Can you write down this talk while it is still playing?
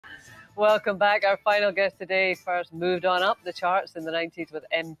Welcome back. Our final guest today first moved on up the charts in the 90s with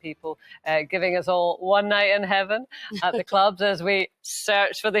M People, giving us all One Night in Heaven at the clubs as we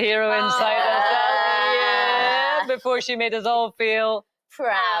search for the hero inside us. Yeah, before she made us all feel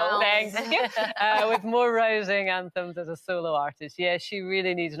proud. Thanks. With more rousing anthems as a solo artist. Yeah, she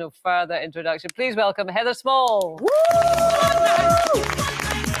really needs no further introduction. Please welcome Heather Small. Woo!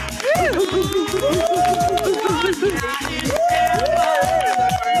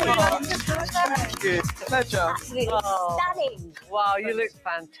 Good. Pleasure. Absolutely stunning. Wow, you look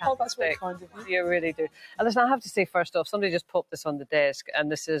fantastic. Oh, that's very kind of you. You really do. And listen, I have to say first off, somebody just popped this on the desk,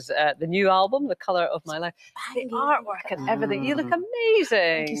 and this is the new album, The Colour of My Life. The artwork and everything. You look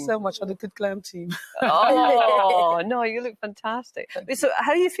amazing. Thank you so much. On a good glam team. Oh, no, you look fantastic. So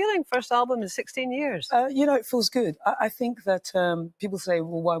how are you feeling? First album in 16 years. You know, it feels good. I think that people say,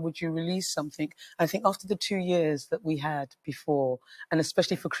 well, why would you release something? I think after the 2 years that we had before, and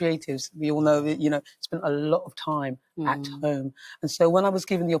especially for creatives, we all know that, you know, spent a lot of time at home. And so when I was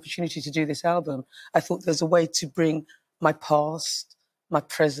given the opportunity to do this album, I thought there's a way to bring my past, my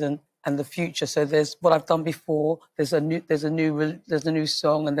present, and the future. So there's what I've done before. There's a new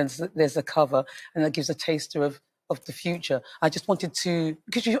song, and then there's a cover, and that gives a taster of the future. I just wanted to,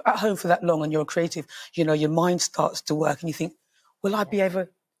 because you're at home for that long and you're a creative, you know, your mind starts to work and you think, will I be ever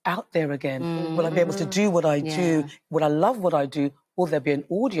out there again? Will I be able to do what I do? Will I love what I do? Will there be an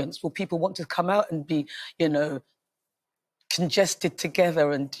audience? Will people want to come out and be, you know, congested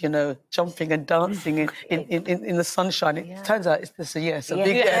together and, you know, jumping and dancing in the sunshine? It turns out it's just a yes. A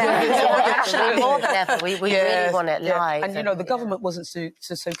big yes. More than ever. We really want it live. And, you know, the government wasn't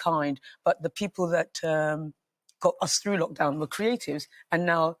so kind, but the people that got us through lockdown were creatives. And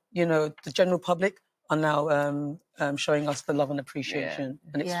now, you know, the general public are now showing us the love and appreciation.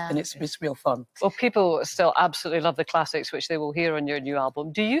 And it's real fun. Well, people still absolutely love the classics, which they will hear on your new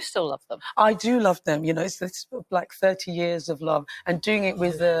album. Do you still love them? I do love them. You know, it's like 30 years of love. And doing it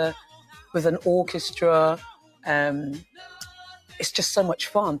with an orchestra, it's just so much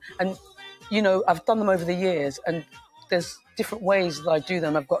fun. And, you know, I've done them over the years, and there's different ways that I do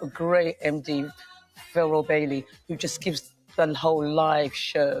them. I've got a great MD, Phil Bailey, who just gives the whole live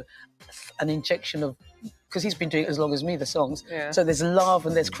show an injection of, because he's been doing it as long as me, the songs. Yeah. So there's love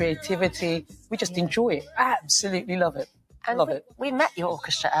and there's creativity. We just enjoy it. Absolutely love it. And love it. We met your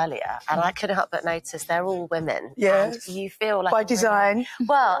orchestra earlier, and I couldn't help but notice they're all women. Yes. And you feel like by design.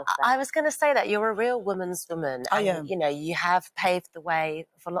 Well, I was going to say that you're a real woman's woman. I am. You know, you have paved the way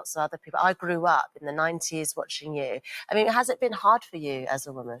for lots of other people. I grew up in the 90s watching you. I mean, has it been hard for you as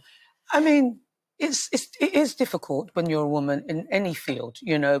a woman? I mean, it is difficult when you're a woman in any field,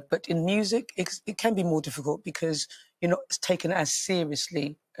 you know, but in music, it can be more difficult because you're not taken as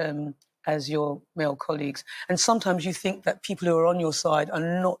seriously as your male colleagues. And sometimes you think that people who are on your side are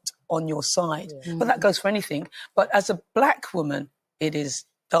not on your side. Yeah. But that goes for anything. But as a black woman, it is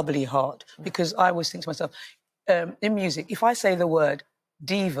doubly hard because I always think to myself, in music, if I say the word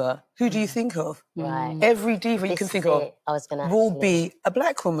diva, who do you think of? Right. Every diva you can think of will be a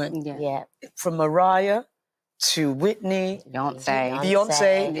black woman. Yeah. From Mariah to Whitney,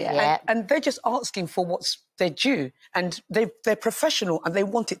 Beyonce. Yeah. And they're just asking for what's their due, and they're professional and they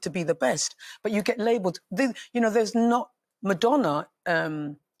want it to be the best. But you get labelled. You know, there's not Madonna.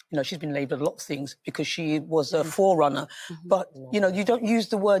 You know, she's been labelled a lot of things because she was a forerunner. But, you know, you don't use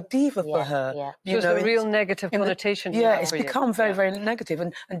the word diva for her. Yeah. There's a real negative connotation. It's become very, very negative.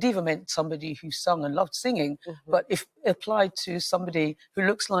 And diva meant somebody who sung and loved singing. But if applied to somebody who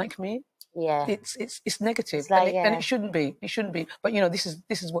looks like me, it's negative. And it shouldn't be. It shouldn't be. But, you know, this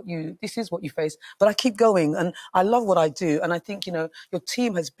is what you face. But I keep going, and I love what I do. And I think, you know, your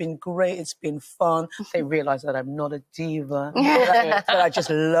team has been great. It's been fun. They realise that I'm not a diva, but I just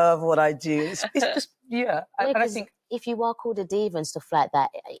love what I do. It's just, and I think if you are called a diva and stuff like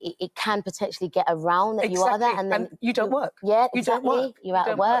that, it can potentially get around that you are that, and then you don't work. Yeah, you exactly. Don't work. You're out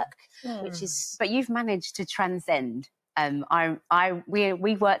of work, which is. But you've managed to transcend.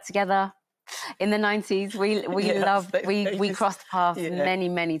 We worked together in the 90s. We crossed paths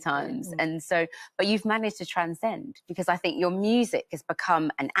many times, and so. But you've managed to transcend because I think your music has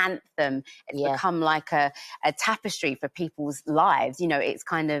become an anthem. It's become like a tapestry for people's lives. You know, it's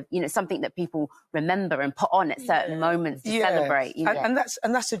kind of, you know, something that people remember and put on at certain moments to celebrate. You know?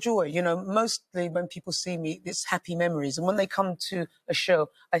 And that's a joy. You know, mostly when people see me, it's happy memories, and when they come to a show,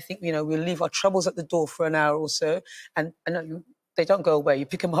 I think, you know, we'll leave our troubles at the door for an hour or so, and they don't go away. You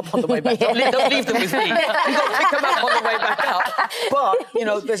pick them up on the way back. Don't leave them with me. You got to pick them up on the way back out. But, you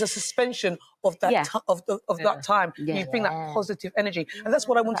know, there's a suspension of that that time. Yeah. You bring that positive energy. And that's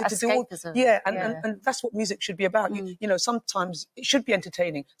what I wanted to do. And that's what music should be about. You know, sometimes it should be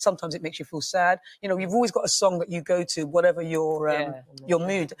entertaining. Sometimes it makes you feel sad. You know, you've always got a song that you go to, whatever your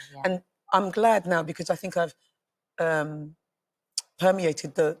mood. Yeah. And I'm glad now because I think I've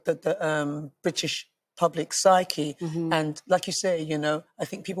permeated the British public psyche. And like you say, you know, I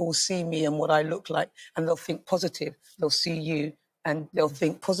think people will see me and what I look like and they'll think positive. They'll see you and they'll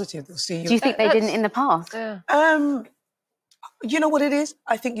think positive. They'll see you. Do you think they didn't in the past? You know what it is?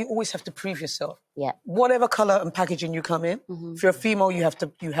 I think you always have to prove yourself. Yeah. Whatever colour and packaging you come in, if you're a female, you have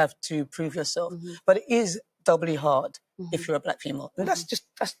to prove yourself. But it is doubly hard if you're a black female. And that's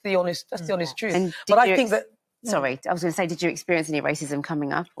the honest truth. And but I think that sorry, I was going to say, did you experience any racism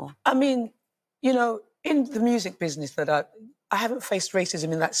coming up? Or? I mean, you know, in the music business that I haven't faced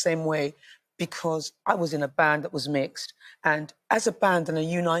racism in that same way because I was in a band that was mixed. And as a band and a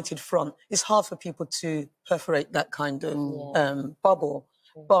united front, it's hard for people to perforate that kind of bubble.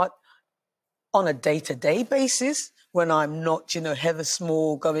 But on a day-to-day basis, when I'm not, you know, Heather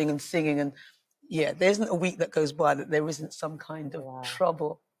Small going and singing and, there isn't a week that goes by that there isn't some kind of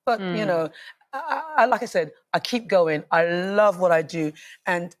trouble. But, you know, I, like I said, I keep going. I love what I do.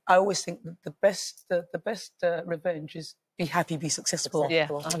 And I always think that the best revenge is be happy, be successful. Yeah.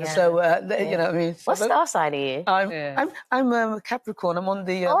 So, you know, I mean... What star sign are you? I'm a Capricorn. I'm on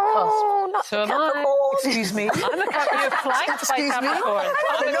the not so Capricorn. Excuse me. I'm a Capricorn. You're flanked by Capricorn.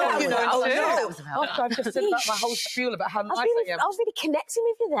 After I've just said that, my whole spiel about how nice I am. I was really connecting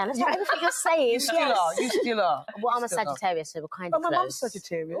with you then. That's what everything you're saying. You still are. Well, I'm a Sagittarius, so we're kind of close. close. My mum's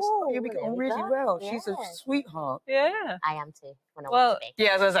Sagittarius. You'll be getting really well. Yeah. She's a sweetheart. Yeah. I am too, when I want to be.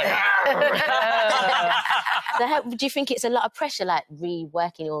 Yeah, as I say. Do you think it's a lot of pressure, like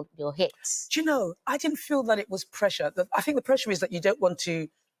reworking your hits? Do you know, I didn't feel that it was pressure. I think the pressure is that you don't want to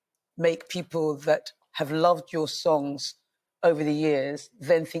make people that have loved your songs over the years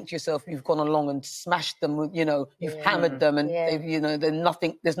then think to yourself you've gone along and smashed them, you know, you've hammered them and they've, you know,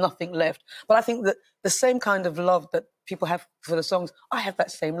 there's nothing left. But I think that the same kind of love that people have for the songs, I have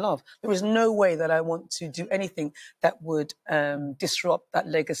that same love. There is no way that I want to do anything that would disrupt that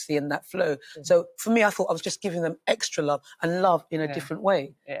legacy and that flow. So for me, I thought I was just giving them extra love and love in a different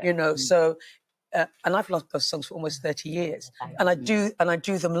way, you know. So and I've loved those songs for almost 30 years, and I do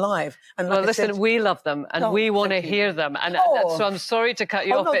them live. And well, like listen, we love them, and we want to hear them, and so I'm sorry to cut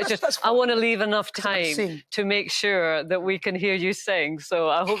you off. No, it's just I want to leave enough time to make sure that we can hear you sing. So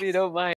I hope you don't mind.